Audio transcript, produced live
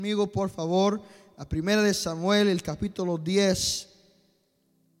Conmigo, por favor, a Primera de Samuel, el capítulo 10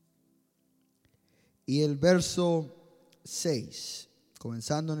 y el verso 6.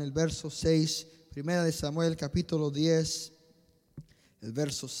 Comenzando en el verso 6, Primera de Samuel, capítulo 10, el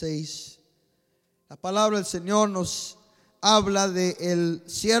verso 6. La palabra del Señor nos habla de el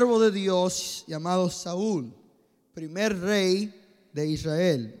siervo de Dios llamado Saúl, primer rey de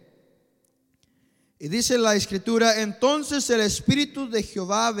Israel. Y dice la escritura: entonces el Espíritu de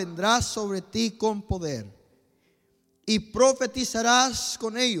Jehová vendrá sobre ti con poder, y profetizarás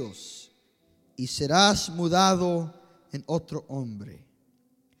con ellos, y serás mudado en otro hombre.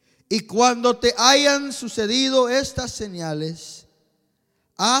 Y cuando te hayan sucedido estas señales,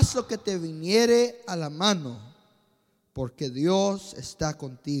 haz lo que te viniere a la mano, porque Dios está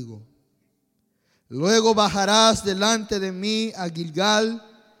contigo. Luego bajarás delante de mí a Gilgal.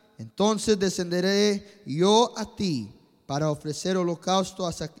 Entonces descenderé yo a ti para ofrecer holocausto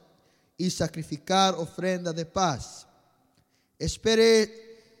y sacrificar ofrenda de paz.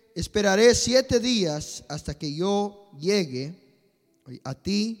 Esperaré 7 días hasta que yo llegue a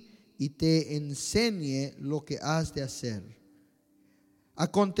ti y te enseñe lo que has de hacer.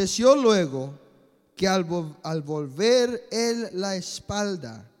 Aconteció luego que al volver él la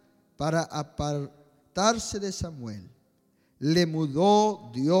espalda para apartarse de Samuel, le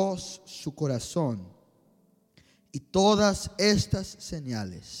mudó Dios su corazón. Y todas estas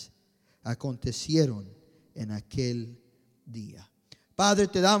señales acontecieron en aquel día. Padre,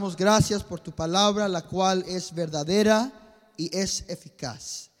 te damos gracias por tu palabra, la cual es verdadera y es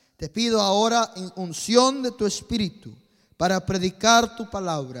eficaz. Te pido ahora en unción de tu Espíritu para predicar tu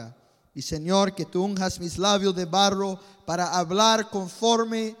palabra. Y Señor, que tú unjas mis labios de barro para hablar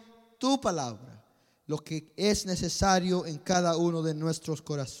conforme tu palabra, lo que es necesario en cada uno de nuestros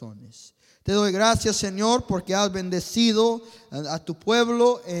corazones. Te doy gracias, Señor, porque has bendecido a tu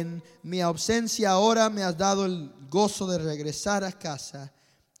pueblo en mi ausencia. Ahora me has dado el gozo de regresar a casa.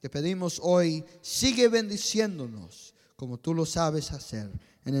 Te pedimos hoy, sigue bendiciéndonos como tú lo sabes hacer.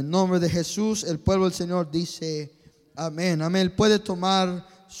 En el nombre de Jesús, el pueblo del Señor dice amén. Amén. Puede tomar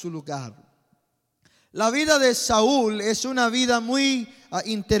su lugar. La vida de Saúl es una vida muy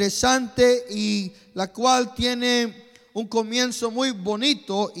interesante, y la cual tiene un comienzo muy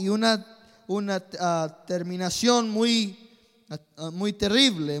bonito y una terminación muy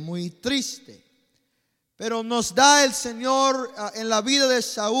terrible, muy triste. Pero nos da el Señor en la vida de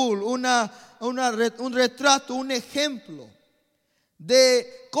Saúl un retrato, un ejemplo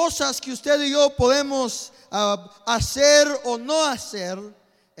de cosas que usted y yo podemos hacer o no hacer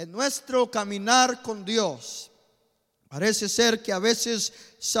en nuestro caminar con Dios. Parece ser que a veces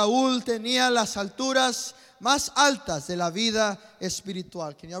Saúl tenía las alturas más altas de la vida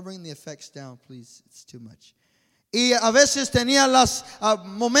espiritual. Can you bring the effects down, please? It's too much. Y a veces tenía los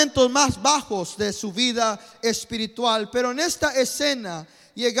momentos más bajos de su vida espiritual. Pero en esta escena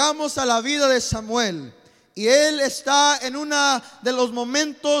llegamos a la vida de Samuel. Y él está en uno de los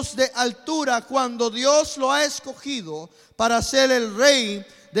momentos de altura cuando Dios lo ha escogido para ser el rey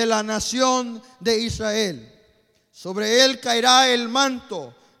de la nación de Israel. Sobre él caerá el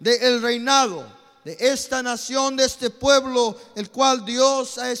manto del reinado de esta nación, de este pueblo, el cual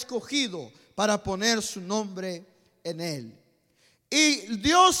Dios ha escogido para poner su nombre en él. Y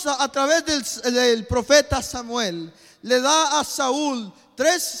Dios, a través del profeta Samuel, le da a Saúl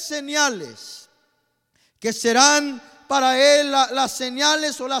 3 señales que serán para él las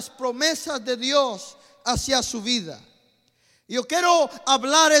señales o las promesas de Dios hacia su vida. Yo quiero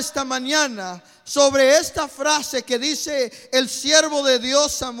hablar esta mañana sobre esta frase que dice el siervo de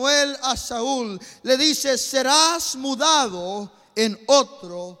Dios Samuel a Saúl. Le dice: serás mudado en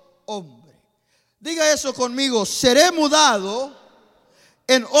otro hombre. Diga eso conmigo: seré mudado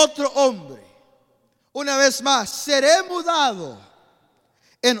en otro hombre. Una vez más, seré mudado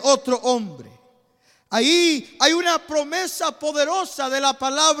en otro hombre. Ahí hay una promesa poderosa de la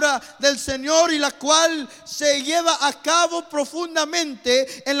palabra del Señor, y la cual se lleva a cabo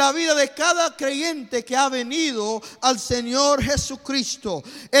profundamente en la vida de cada creyente que ha venido al Señor Jesucristo.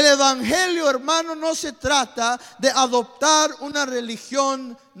 El evangelio, hermano, no se trata de adoptar una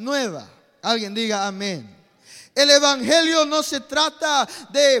religión nueva. Alguien diga amén. El evangelio no se trata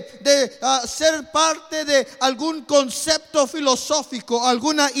de ser parte de algún concepto filosófico,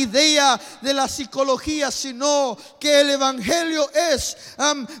 alguna idea de la psicología, sino que el evangelio es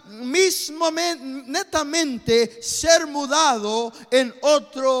netamente ser mudado en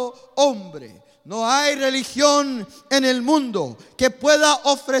otro hombre. No hay religión en el mundo que pueda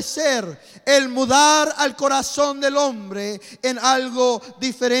ofrecer el mudar al corazón del hombre en algo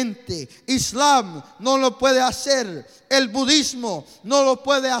diferente. Islam no lo puede hacer. El budismo no lo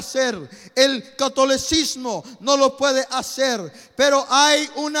puede hacer. El catolicismo no lo puede hacer. Pero hay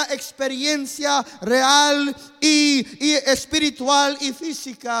una experiencia real y espiritual y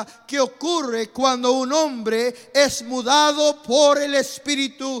física que ocurre cuando un hombre es mudado por el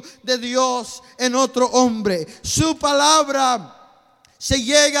Espíritu de Dios en otro hombre. Su palabra se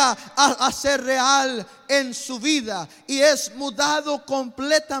llega a hacer real en su vida y es mudado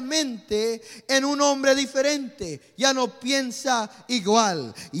completamente en un hombre diferente. Ya no piensa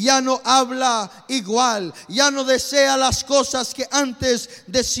igual, ya no habla igual, ya no desea las cosas que antes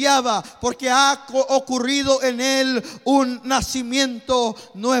deseaba, porque ha ocurrido en él un nacimiento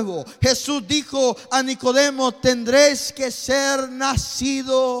nuevo. Jesús dijo a Nicodemo: tendréis que ser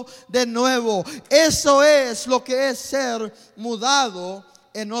nacido de nuevo. Eso es lo que es ser mudado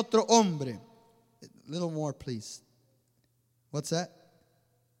en otro hombre. A little more, please. What's that?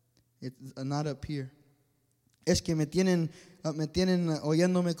 It's not up here. Es que me tienen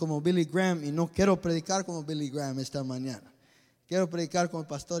oyéndome como Billy Graham y no quiero predicar como Billy Graham esta mañana. Quiero predicar como el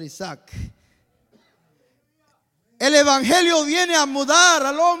pastor Isaac. El evangelio viene a mudar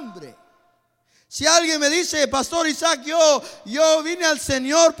al hombre. Si alguien me dice: pastor Isaac, yo vine al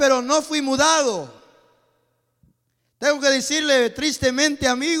Señor pero no fui mudado, tengo que decirle tristemente,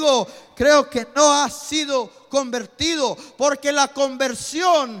 amigo, creo que no has sido convertido, porque la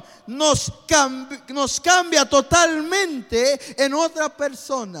conversión nos cambia totalmente en otra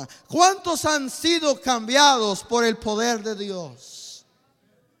persona. ¿Cuántos han sido cambiados por el poder de Dios?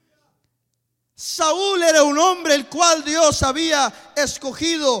 Saúl era un hombre el cual Dios había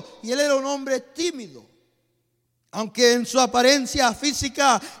escogido y él era un hombre tímido. Aunque en su apariencia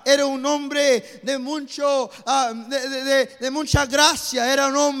física era un hombre de mucha gracia, era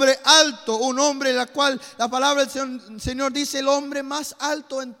un hombre alto, un hombre el cual la palabra del Señor dice: el hombre más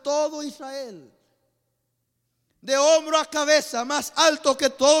alto en todo Israel. De hombro a cabeza, más alto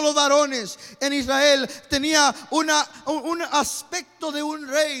que todos los varones en Israel. Tenía un aspecto de un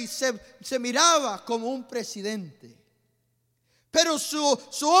rey, se miraba como un presidente. Pero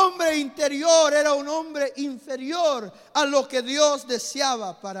su hombre interior era un hombre inferior a lo que Dios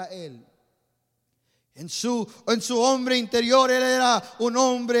deseaba para él. En su hombre interior él era un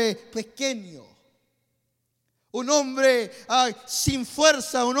hombre pequeño, un hombre sin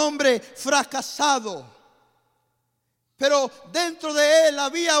fuerza, un hombre fracasado. Pero dentro de él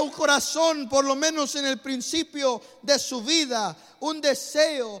había un corazón, por lo menos en el principio de su vida, un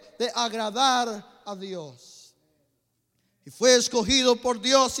deseo de agradar a Dios. Y fue escogido por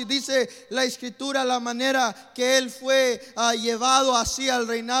Dios, y dice la Escritura la manera que él fue llevado así al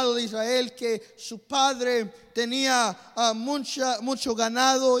reinado de Israel, que su padre tenía mucho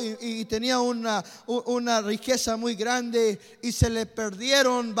ganado y tenía una riqueza muy grande, y se le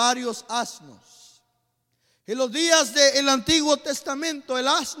perdieron varios asnos. En los días del Antiguo Testamento, el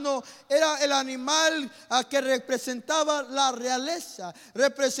asno era el animal que representaba la realeza,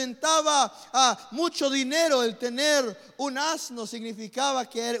 representaba mucho dinero. El tener un asno significaba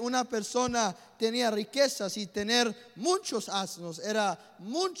que una persona tenía riquezas, y tener muchos asnos era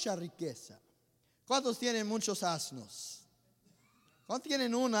mucha riqueza. ¿Cuántos tienen muchos asnos? ¿Cuántos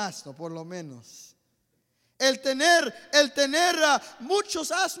tienen un asno por lo menos? El tener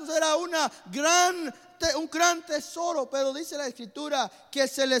muchos asnos era un gran tesoro. Pero dice la Escritura que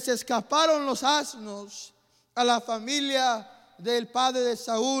se les escaparon los asnos a la familia del padre de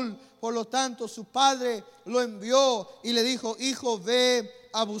Saúl. Por lo tanto, su padre lo envió y le dijo: hijo, ve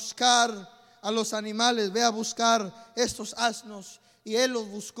a buscar a los animales, ve a buscar estos asnos. Y él los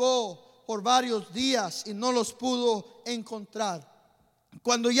buscó por varios días y no los pudo encontrar.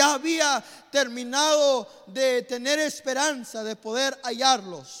 Cuando ya había terminado de tener esperanza de poder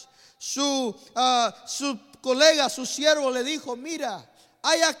hallarlos, su colega, su siervo, le dijo: mira,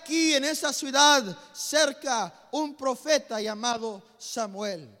 hay aquí en esa ciudad cerca un profeta llamado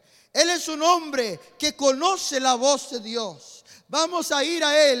Samuel. Él es un hombre que conoce la voz de Dios. Vamos a ir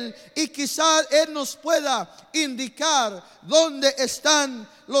a él y quizás él nos pueda indicar dónde están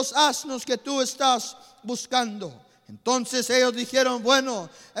los asnos que tú estás buscando. Entonces ellos dijeron: bueno,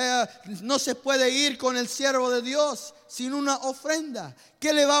 no se puede ir con el siervo de Dios. sin una ofrenda.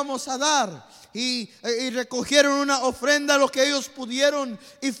 ¿Qué le vamos a dar? Y recogieron una ofrenda lo que ellos pudieron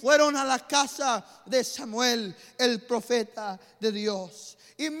y fueron a la casa de Samuel, el profeta de Dios.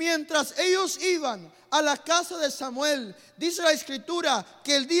 Y mientras ellos iban a la casa de Samuel, dice la escritura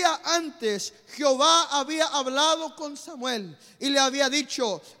que el día antes Jehová había hablado con Samuel y le había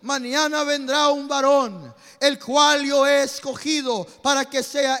dicho: mañana vendrá un varón, el cual yo he escogido para que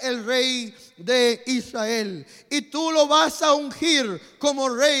sea el rey de Israel, y tú lo vas a ungir como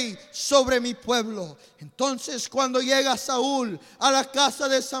rey sobre mi pueblo. Entonces, cuando llega Saúl a la casa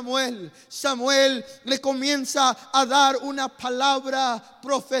de Samuel, Samuel le comienza a dar una palabra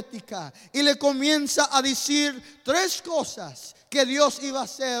profética y le comienza a decir 3 cosas que Dios iba a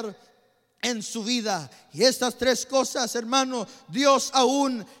hacer en su vida. Y estas 3 cosas, hermano, Dios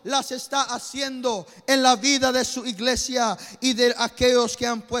aún las está haciendo en la vida de su iglesia y de aquellos que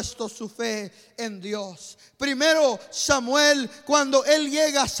han puesto su fe en Dios. Primero, Samuel, cuando él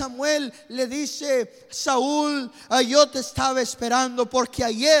llega, Samuel le dice: Saúl, yo te estaba esperando porque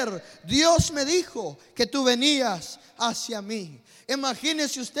ayer Dios me dijo que tú venías hacia mí.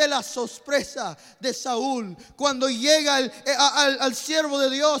 Imagínese usted la sorpresa de Saúl cuando llega al siervo de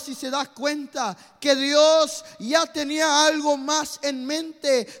Dios y se da cuenta que Dios ya tenía algo más en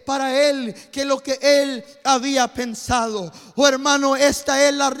mente para él que lo que él había pensado. Oh, hermano, esta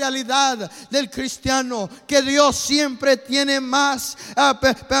es la realidad del cristiano, que Dios siempre tiene más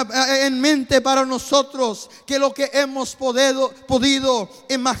en mente para nosotros que lo que hemos podido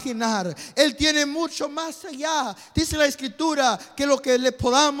imaginar. Él tiene mucho más allá, dice la escritura, que lo que le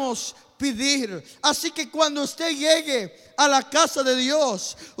podamos pedir. Así que cuando usted llegue a la casa de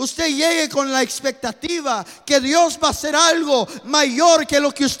Dios, usted llegue con la expectativa que Dios va a hacer algo mayor que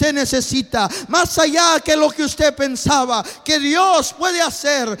lo que usted necesita, más allá que lo que usted pensaba, que Dios puede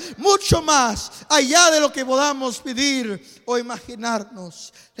hacer mucho más allá de lo que podamos pedir o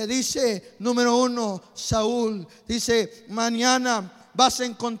imaginarnos. Le dice, número 1, Saúl, dice: mañana vas a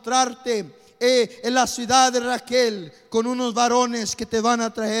encontrarte en la ciudad de Raquel con unos varones que te van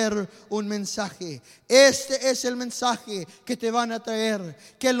a traer un mensaje. Este es el mensaje que te van a traer: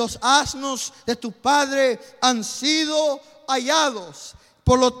 que los asnos de tu padre han sido hallados.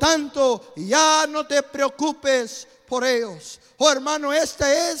 Por lo tanto, ya no te preocupes por ellos. Oh, hermano,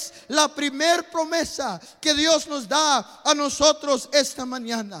 esta es la primer promesa que Dios nos da a nosotros esta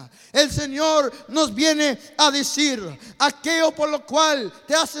mañana. El Señor nos viene a decir: aquello por lo cual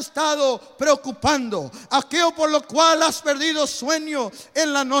te has estado preocupando, aquello por lo cual has perdido sueño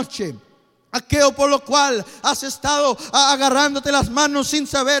en la noche, aquello por lo cual has estado agarrándote las manos sin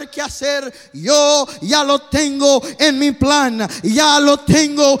saber qué hacer, yo ya lo tengo en mi plan, ya lo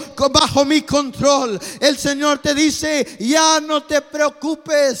tengo bajo mi control. El Señor te dice: ya no te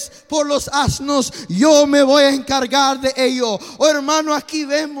preocupes por los asnos, yo me voy a encargar de ello. Oh, hermano, aquí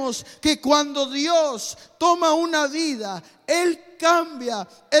vemos que cuando Dios toma una vida, Él cambia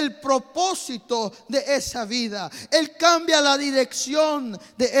el propósito de esa vida. Él cambia la dirección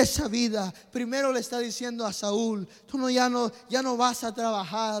de esa vida. Primero le está diciendo a Saúl: tú ya no vas a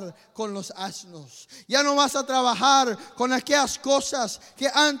trabajar con los asnos, ya no vas a trabajar con aquellas cosas que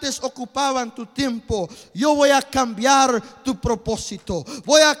antes ocupaban tu tiempo. Yo voy a cambiar tu propósito,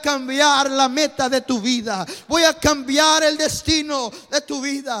 voy a cambiar la meta de tu vida, voy a cambiar el destino de tu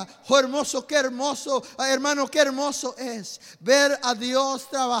vida. Oh, hermoso, qué hermoso, hermano, qué hermoso es ver a Dios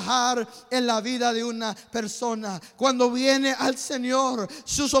trabajar en la vida de una persona. Cuando viene al Señor,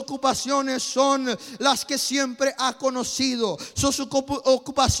 sus ocupaciones son las que siempre ha conocido. Sus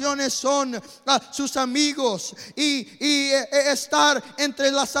ocupaciones son sus amigos y estar entre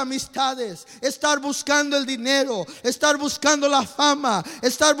las amistades, estar buscando el dinero, estar buscando la fama,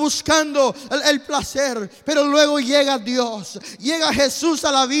 estar buscando el placer. Pero luego llega Dios, llega Jesús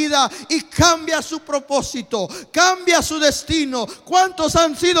a la vida y cambia su propósito, cambia su destino. ¿Cuántos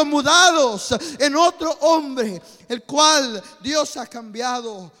han sido mudados en otro hombre, el cual Dios ha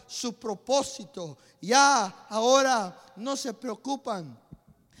cambiado su propósito? Ya ahora no se preocupan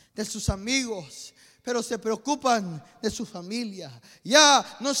de sus amigos, pero se preocupan de su familia.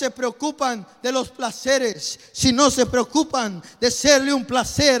 Ya no se preocupan de los placeres, sino se preocupan de serle un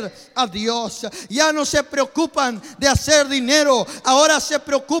placer a Dios. Ya no se preocupan de hacer dinero, ahora se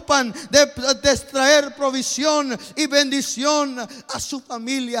preocupan de traer provisión y bendición a su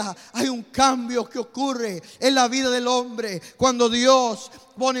familia. Hay un cambio que ocurre en la vida del hombre cuando Dios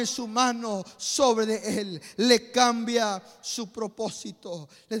pone su mano sobre de él, le cambia su propósito.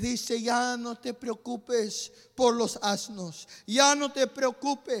 Le dice: ya no te preocupes por los asnos, ya no te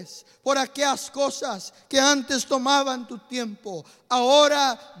preocupes por aquellas cosas que antes tomaban tu tiempo.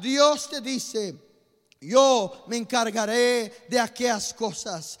 Ahora Dios te dice: Yo me encargaré de aquellas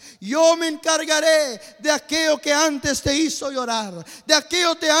cosas. Yo me encargaré de aquello que antes te hizo llorar, de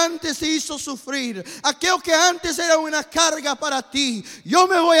aquello que antes te hizo sufrir, aquello que antes era una carga para ti. Yo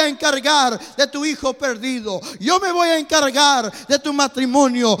me voy a encargar de tu hijo perdido. Yo me voy a encargar de tu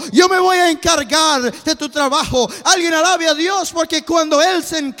matrimonio. Yo me voy a encargar de tu trabajo. Alguien alabe a Dios, porque cuando Él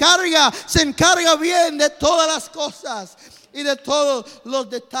se encarga bien de todas las cosas y de todos los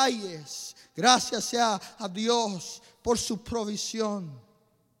detalles. Gracias sea a Dios por su provisión.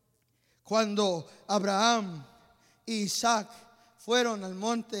 Cuando Abraham y Isaac fueron al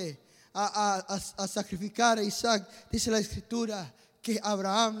monte a sacrificar a Isaac, dice la escritura que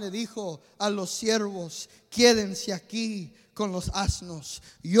Abraham le dijo a los siervos: quédense aquí con los asnos.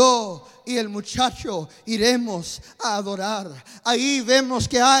 Yo y el muchacho iremos a adorar. Ahí vemos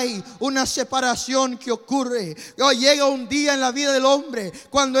que hay una separación que ocurre. Llega un día en la vida del hombre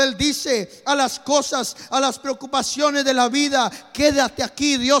cuando él dice a las cosas, a las preocupaciones de la vida: quédate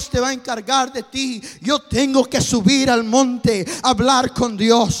aquí, Dios te va a encargar de ti. Yo tengo que subir al monte a hablar con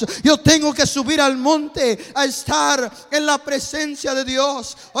Dios. Yo tengo que subir al monte a estar en la presencia de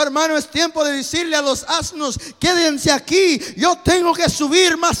Dios. Oh, hermano, es tiempo de decirle a los asnos: quédense aquí. Yo tengo que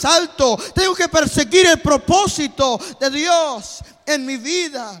subir más alto. Tengo que perseguir el propósito de Dios en mi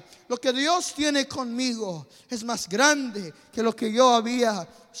vida. Lo que Dios tiene conmigo es más grande que lo que yo había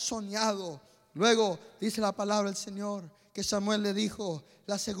soñado. Luego dice la palabra del Señor que Samuel le dijo: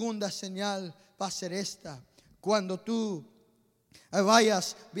 la segunda señal va a ser esta: cuando tú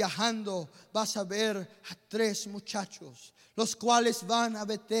vayas viajando, vas a ver a 3 muchachos, los cuales van a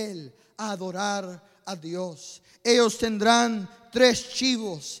Betel a adorar a Dios. Ellos tendrán 3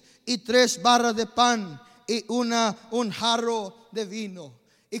 chivos y 3 barras de pan y un jarro de vino.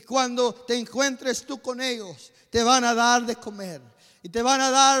 Y cuando te encuentres tú con ellos, te van a dar de comer. Y te van a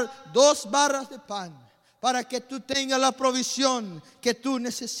dar 2 barras de pan para que tú tengas la provisión que tú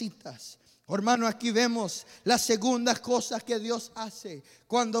necesitas. Hermano, aquí vemos la segunda cosa que Dios hace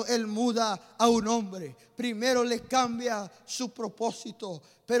cuando Él muda a un hombre. Primero le cambia su propósito,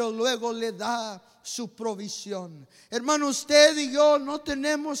 pero luego le da su provisión. Hermano, usted y yo no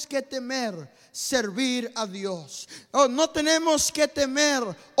tenemos que temer servir a Dios. No tenemos que temer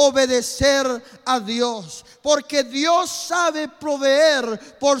obedecer a Dios, porque Dios sabe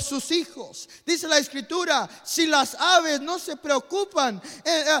proveer por sus hijos. Dice la escritura: si las aves no se preocupan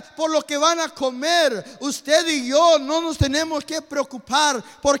por lo que van a comer, usted y yo no nos tenemos que preocupar,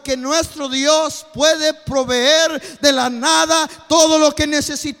 porque nuestro Dios puede proveer de la nada todo lo que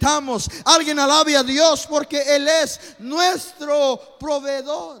necesitamos. Alguien alabe a Dios, porque Él es nuestro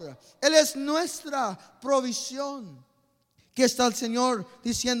proveedor. Él es nuestra provisión. Que está el Señor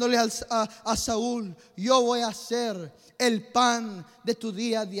diciéndole a Saúl: yo voy a ser el pan de tu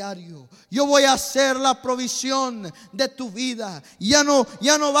día a diario. Yo voy a hacer la provisión de tu vida. Ya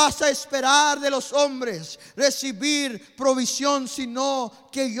no vas a esperar de los hombres recibir provisión, sino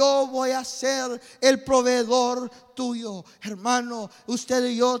que yo voy a ser el proveedor tuyo. Hermano, usted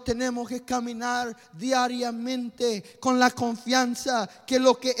y yo tenemos que caminar diariamente con la confianza que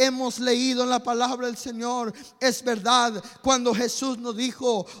lo que hemos leído en la palabra del Señor es verdad. Cuando Jesús nos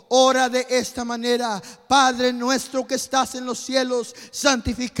dijo: ora de esta manera: Padre nuestro que estás en los cielos,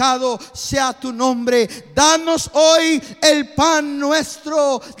 santificado sea tu nombre. Danos hoy el pan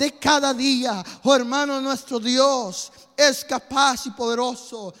nuestro de cada día. Oh, hermano, nuestro Dios es capaz y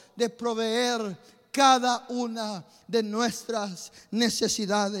poderoso de proveer cada una de nuestras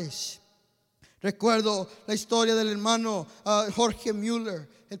necesidades. Recuerdo la historia del hermano Jorge Müller,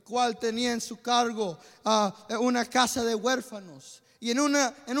 el cual tenía en su cargo una casa de huérfanos. Y en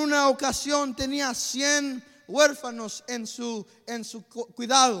una ocasión tenía 100 huérfanos en su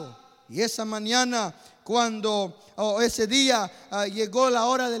cuidado. Y esa mañana, ese día llegó la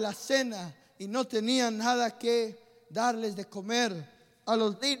hora de la cena y no tenían nada que darles de comer a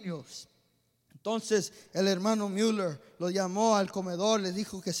los niños. Entonces el hermano Müller lo llamó al comedor, les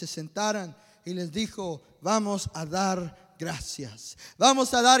dijo que se sentaran y les dijo: vamos a dar gracias.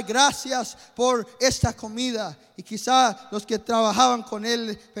 Vamos a dar gracias por esta comida. Y quizá los que trabajaban con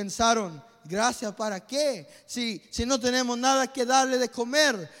él pensaron: ¿gracias para qué? Si no tenemos nada que darle de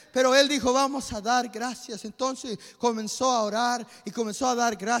comer. Pero él dijo: vamos a dar gracias. Entonces comenzó a orar y comenzó a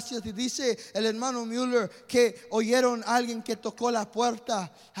dar gracias. Y dice el hermano Müller que oyeron a alguien que tocó la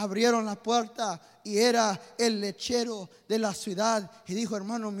puerta. Abrieron la puerta y era el lechero de la ciudad. Y dijo: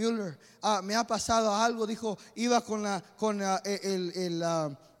 hermano Müller, me ha pasado algo. Dijo: iba con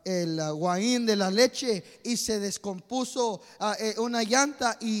guaín de la leche y se descompuso una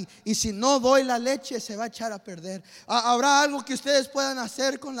llanta y si no doy la leche se va a echar a perder. Habrá algo que ustedes puedan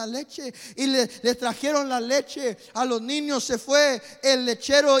hacer con la leche. Y le trajeron la leche a los niños. Se fue el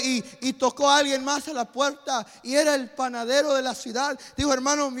lechero y tocó a alguien más a la puerta y era el panadero de la ciudad. Dijo: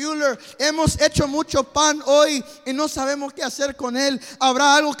 hermano Müller, hemos hecho mucho pan hoy y no sabemos qué hacer con él.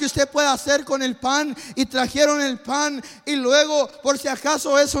 ¿Habrá algo que usted pueda hacer con el pan? Y trajeron el pan. Y luego, por si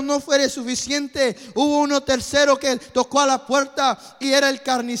acaso eso no fuera suficiente, hubo uno tercero que tocó a la puerta y era el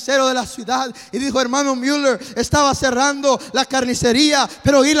carnicero de la ciudad. Y dijo: hermano Müller, estaba cerrando la carnicería,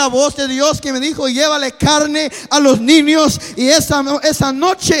 pero oí la voz de Dios que me dijo: llévale carne a los niños. Y esa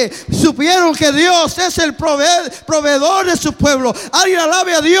noche supieron que Dios es el proveedor de su pueblo. Alguien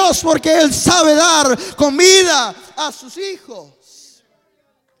alabe a Dios, porque Él sabe dar comida a sus hijos.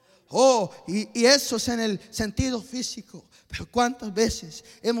 Y eso es en el sentido físico. Pero cuántas veces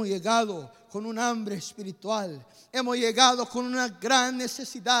hemos llegado con un hambre espiritual, hemos llegado con una gran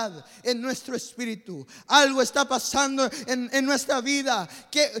necesidad en nuestro espíritu. Algo está pasando en nuestra vida,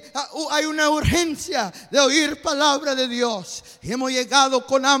 que hay una urgencia de oír palabra de Dios. Y hemos llegado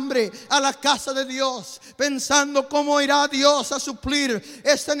con hambre a la casa de Dios, pensando cómo irá Dios a suplir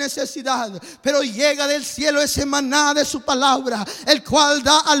esta necesidad. Pero llega del cielo ese maná de su palabra, el cual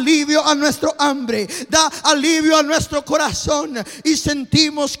da alivio a nuestro hambre, da alivio a nuestro corazón. Y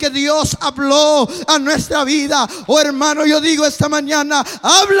sentimos que Dios habló a nuestra vida. Hermano, yo digo esta mañana: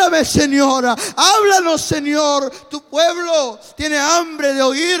 háblame, Señor, háblanos, Señor. Tu pueblo tiene hambre de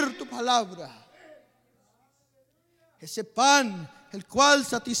oír tu palabra. Ese pan, el cual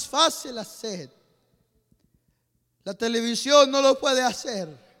satisface la sed. La televisión no lo puede hacer.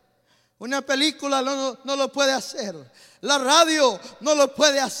 Una película no lo puede hacer. La radio no lo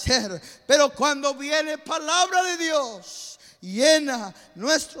puede hacer. Pero cuando viene palabra de Dios, llena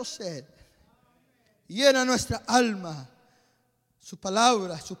nuestro sed, llena nuestra alma. Su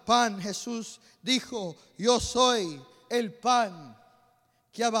palabra, su pan. Jesús dijo: yo soy el pan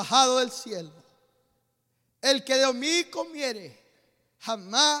que ha bajado del cielo. El que de mí comiere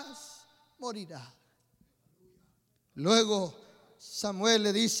jamás morirá. Luego Samuel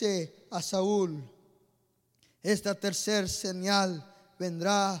le dice a Saúl: esta tercera señal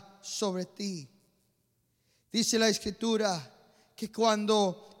vendrá sobre ti. Dice la Escritura que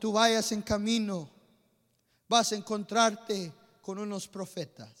cuando tú vayas en camino vas a encontrarte con unos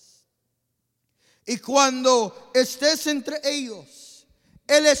profetas. Y cuando estés entre ellos,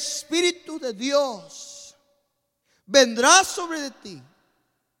 el Espíritu de Dios vendrá sobre de ti.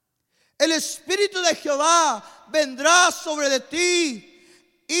 El Espíritu de Jehová vendrá sobre de ti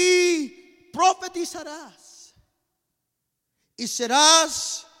y profetizarás. Y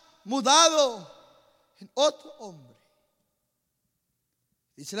serás mudado en otro hombre.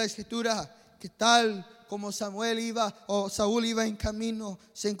 Dice la Escritura que tal como Saúl iba en camino,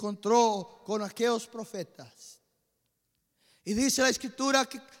 se encontró con aquellos profetas. Y dice la Escritura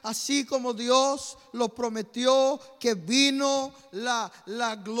que así como Dios lo prometió, que vino la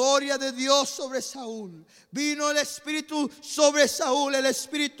gloria de Dios sobre Saúl, vino el Espíritu sobre Saúl, el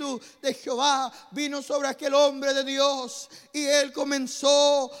Espíritu de Jehová vino sobre aquel hombre de Dios, y él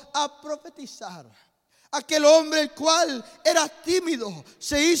comenzó a profetizar. Aquel hombre, el cual era tímido,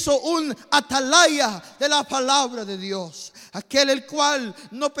 se hizo un atalaya de la palabra de Dios. Aquel el cual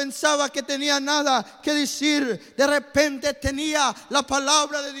no pensaba que tenía nada que decir, de repente tenía la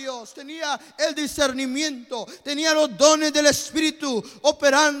palabra de Dios, tenía el discernimiento, tenía los dones del Espíritu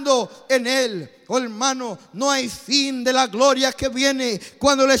operando en él. Oh, hermano, no hay fin de la gloria que viene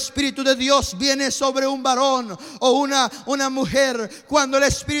cuando el Espíritu de Dios viene sobre un varón o una mujer. Cuando el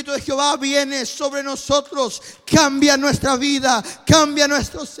Espíritu de Jehová viene sobre nosotros, cambia nuestra vida, cambia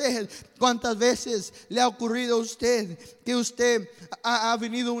nuestro ser. ¿Cuántas veces le ha ocurrido a usted que usted ha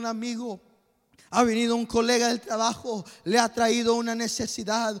venido un amigo, ha venido un colega del trabajo, le ha traído una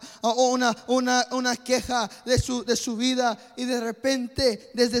necesidad o una queja de su vida, y de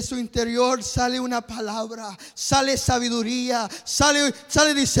repente desde su interior sale una palabra, sale sabiduría,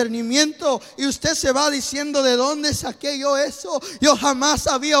 sale discernimiento, y usted se va diciendo: ¿de dónde saqué yo eso? Yo jamás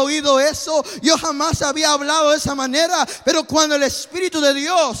había oído eso, yo jamás había hablado de esa manera. Pero cuando el Espíritu de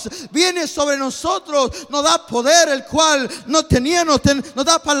Dios viene sobre nosotros, nos da poder el cual no teníamos, nos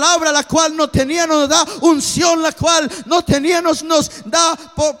da palabra la cual no teníamos, nos da unción la cual no teníamos, nos da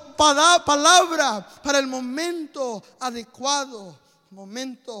palabra para el momento adecuado,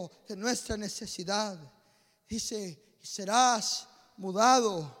 momento de nuestra necesidad. Dice: y serás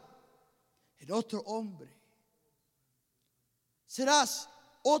mudado en otro hombre. Serás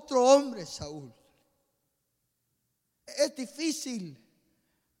otro hombre, Saúl. Es difícil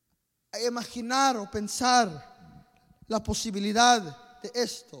imaginar o pensar la posibilidad de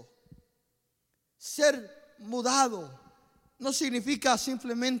esto. Ser mudado no significa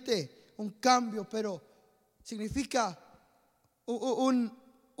simplemente un cambio, pero significa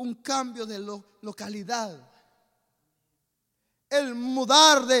un cambio de localidad. El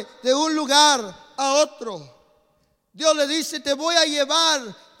mudar de un lugar a otro. Dios le dice: te voy a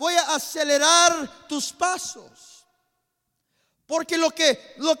llevar, voy a acelerar tus pasos. Porque lo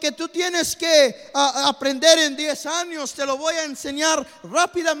que tú tienes que aprender en 10 años, te lo voy a enseñar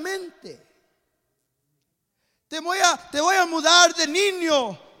rápidamente. Te voy a mudar de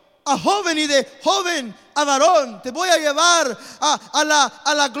niño a joven y de joven a varón. Te voy a llevar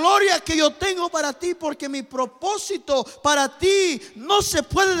a la gloria que yo tengo para ti, porque mi propósito para ti no se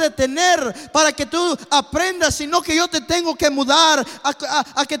puede detener para que tú aprendas, sino que yo te tengo que mudar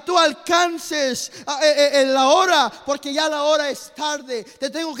a que tú alcances la hora, porque ya la hora es tarde. Te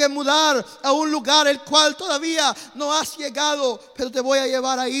tengo que mudar a un lugar el cual todavía no has llegado, pero te voy a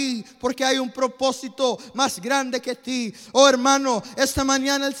llevar ahí porque hay un propósito más grande que ti. Oh hermano, esta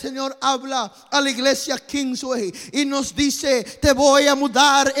mañana el Señor habla a la iglesia Kingsway y nos dice: te voy a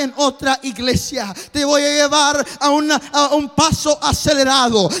mudar en otra iglesia, te voy a llevar a un paso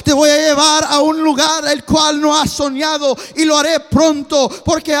acelerado, te voy a llevar a un lugar el cual no has soñado, y lo haré pronto,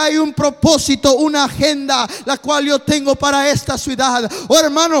 porque hay un propósito, una agenda la cual yo tengo para esta ciudad. Oh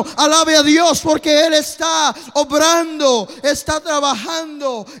hermano, alabe a Dios, porque Él está obrando, está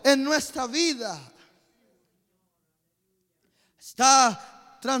trabajando en nuestra vida, está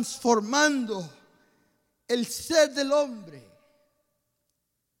transformando el ser del hombre.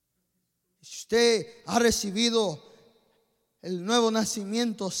 Si usted ha recibido el nuevo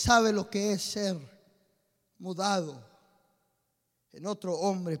nacimiento, sabe lo que es ser mudado en otro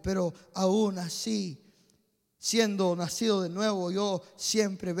hombre. Pero aún así, siendo nacido de nuevo, yo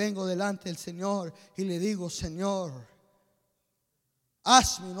siempre vengo delante del Señor y le digo: Señor,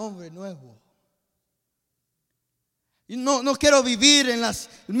 haz mi nombre nuevo. Y no quiero vivir en las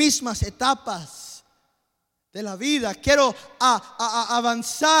mismas etapas de la vida. Quiero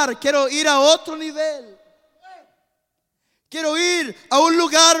avanzar, quiero ir a otro nivel. Quiero ir a un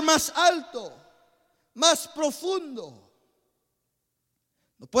lugar más alto, más profundo.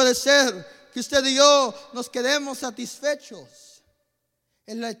 No puede ser que usted y yo nos quedemos satisfechos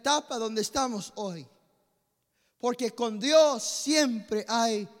en la etapa donde estamos hoy, porque con Dios siempre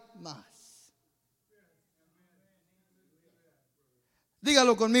hay más.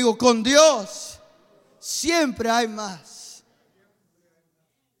 Dígalo conmigo: con Dios siempre hay más.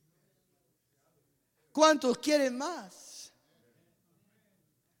 ¿Cuántos quieren más?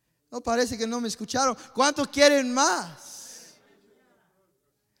 No, parece que no me escucharon. ¿Cuántos quieren más?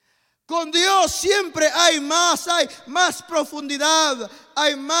 Con Dios siempre hay más profundidad,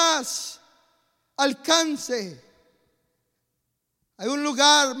 hay más alcance. Hay un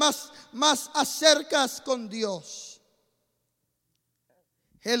lugar más acercas con Dios.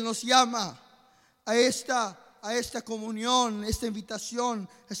 Él nos llama a esta comunión, esta invitación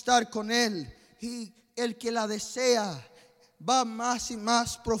a estar con Él. Y el que la desea va más y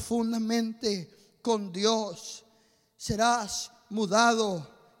más profundamente con Dios. Serás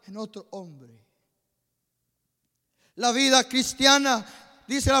mudado en otro hombre. La vida cristiana,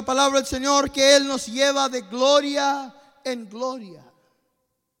 dice la palabra del Señor, que Él nos lleva de gloria en gloria.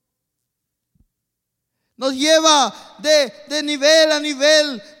 Nos lleva de nivel a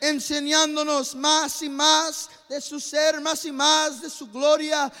nivel, enseñándonos más y más de su ser, más y más de su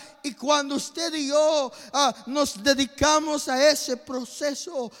gloria. Y cuando usted y yo nos dedicamos a ese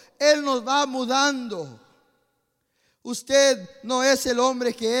proceso, Él nos va mudando. Usted no es el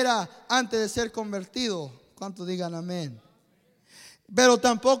hombre que era antes de ser convertido. ¿Cuántos digan amén? Pero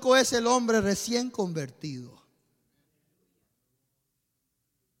tampoco es el hombre recién convertido.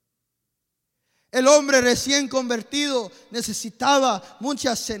 El hombre recién convertido necesitaba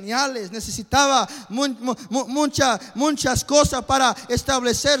muchas señales, necesitaba muchas cosas para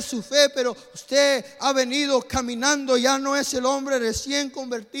establecer su fe. Pero usted ha venido caminando, ya no es el hombre recién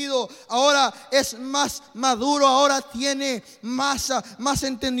convertido, ahora es más maduro, ahora tiene más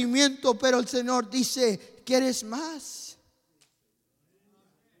entendimiento. Pero el Señor dice: ¿quieres más?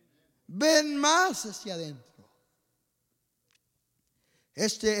 Ven más hacia adentro.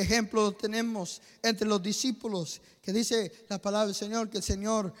 Este ejemplo lo tenemos entre los discípulos, que dice la palabra del Señor que el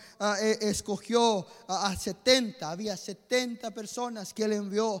Señor escogió a 70. Había 70 personas que Él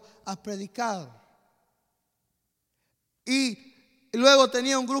envió a predicar. Y luego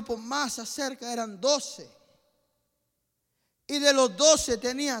tenía un grupo más acerca, eran 12. Y de los 12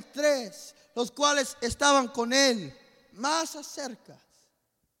 tenía 3, los cuales estaban con Él más acerca.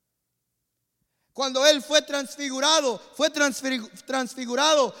 Cuando Él fue transfigurado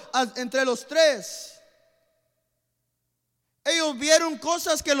entre los tres. Ellos vieron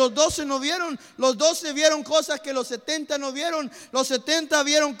cosas que los 12 no vieron. Los 12 vieron cosas que los 70 no vieron. Los 70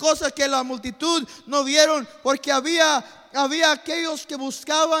 vieron cosas que la multitud no vieron. Porque había aquellos que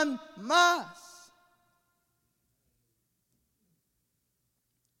buscaban más.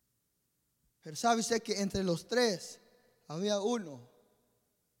 Pero sabe usted que entre los tres había uno,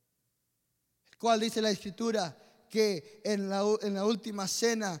 el cual dice la Escritura que en la última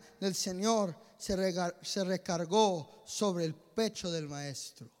cena del Señor se recargó sobre el pecho del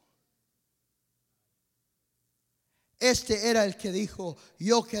Maestro. Este era el que dijo: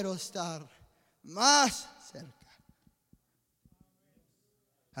 yo quiero estar más cerca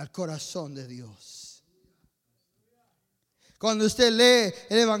al corazón de Dios. Cuando usted lee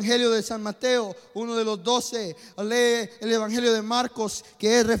el Evangelio de San Mateo, uno de los 12, lee el Evangelio de Marcos,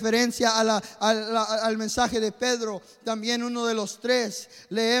 que es referencia al mensaje de Pedro, también uno de los 3,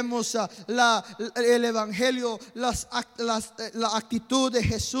 leemos el Evangelio, la actitud de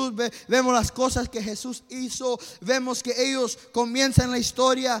Jesús, vemos las cosas que Jesús hizo, vemos que ellos comienzan la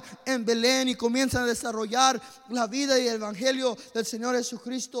historia en Belén y comienzan a desarrollar la vida y el Evangelio del Señor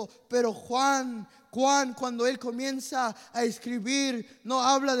Jesucristo. Pero Juan, cuando él comienza a escribir, no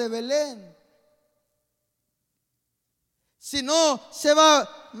habla de Belén, sino se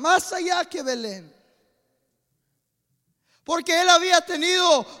va más allá que Belén, porque él había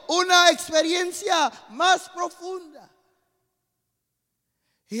tenido una experiencia más profunda.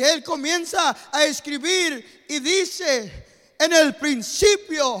 Y él comienza a escribir y dice: en el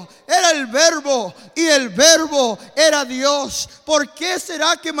principio era el Verbo, y el Verbo era Dios. ¿Por qué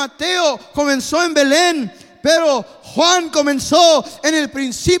será que Mateo comenzó en Belén, pero Juan comenzó en el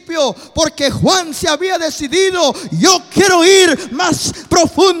principio? Porque Juan se había decidido: yo quiero ir más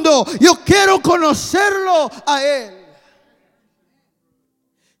profundo, yo quiero conocerlo a él.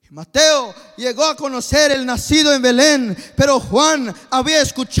 Mateo llegó a conocer el nacido en Belén, pero Juan había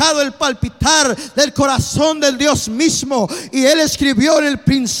escuchado el palpitar del corazón del Dios mismo, y él escribió: en el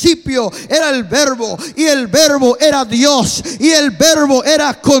principio era el Verbo, y el Verbo era Dios, y el Verbo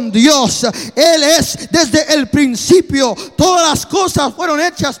era con Dios. Él es desde el principio. Todas las cosas fueron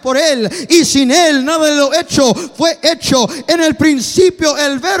hechas por él, y sin él nada de lo hecho fue hecho. En el principio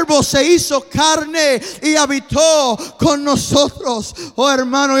el Verbo se hizo carne y habitó con nosotros. Oh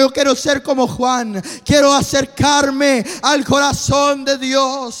hermano, yo quiero ser como Juan. Quiero acercarme al corazón de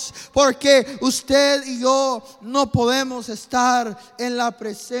Dios, porque usted y yo no podemos estar en la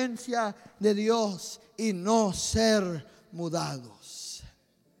presencia de Dios y no ser mudados.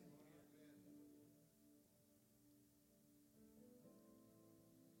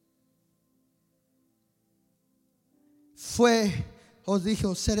 Os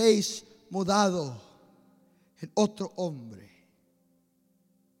dijo: seréis mudados en otro hombre.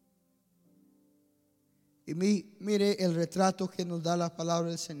 Y mire el retrato que nos da la palabra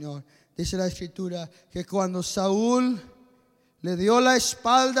del Señor. Dice la Escritura que cuando Saúl le dio la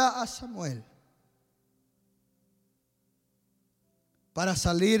espalda a Samuel para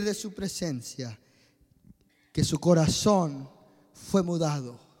salir de su presencia, que su corazón fue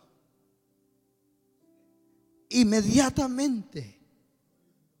mudado. Inmediatamente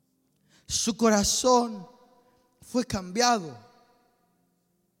su corazón fue cambiado.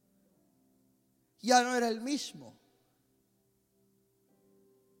 Ya no era el mismo.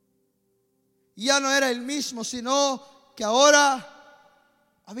 Ya no era el mismo, sino que ahora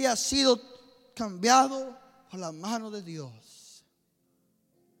había sido cambiado por la mano de Dios.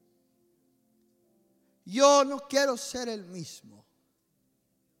 Yo no quiero ser el mismo.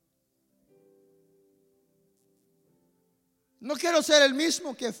 No quiero ser el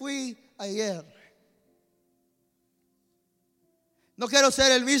mismo que fui ayer. No quiero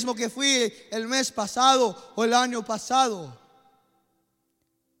ser el mismo que fui el mes pasado o el año pasado.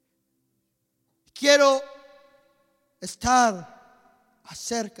 Quiero estar a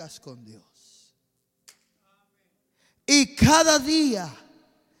cercas con Dios. Y cada día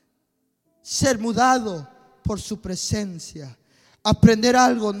ser mudado por su presencia. Aprender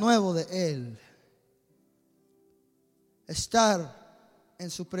algo nuevo de Él. Estar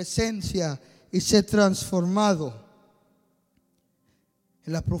en su presencia y ser transformado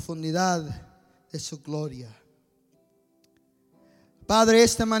en la profundidad de su gloria. Padre,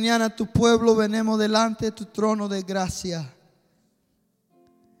 esta mañana tu pueblo venimos delante de tu trono de gracia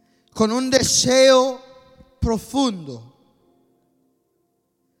con un deseo profundo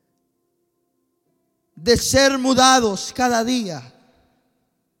de ser mudados cada día,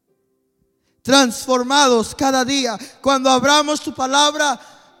 transformados cada día. Cuando abramos tu palabra,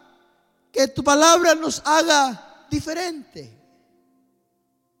 que que tu palabra nos haga diferente.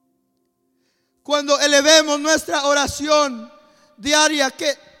 Cuando elevemos nuestra oración diaria,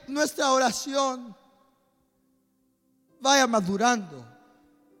 que nuestra oración vaya madurando.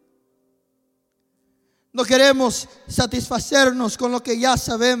 No queremos satisfacernos con lo que ya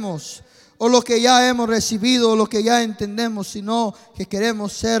sabemos, o lo que ya hemos recibido, o lo que ya entendemos, sino que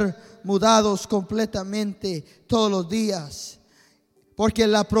queremos ser mudados completamente todos los días. Porque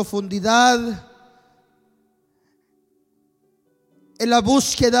la profundidad, en la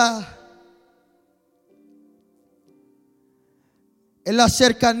búsqueda, en la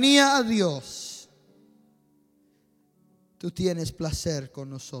cercanía a Dios, tú tienes placer con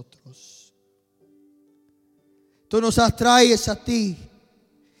nosotros. Tú nos atraes a ti.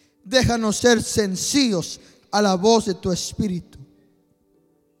 Déjanos ser sencillos a la voz de tu Espíritu,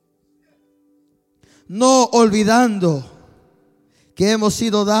 no olvidando que hemos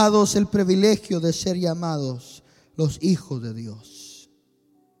sido dados el privilegio de ser llamados los hijos de Dios.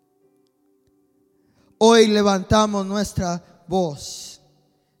 Hoy levantamos nuestra voz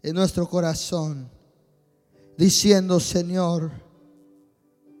en nuestro corazón, diciendo: Señor,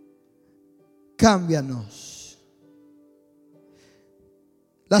 cámbianos.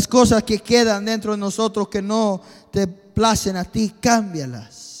 Las cosas que quedan dentro de nosotros que no te placen a ti,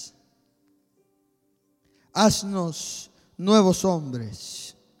 cámbialas. Haznos nuevos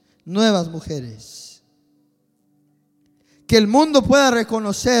hombres, nuevas mujeres. Que el mundo pueda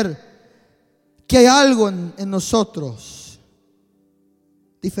reconocer que hay algo en nosotros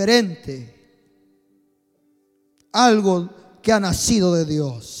diferente. Algo que ha nacido de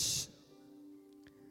Dios.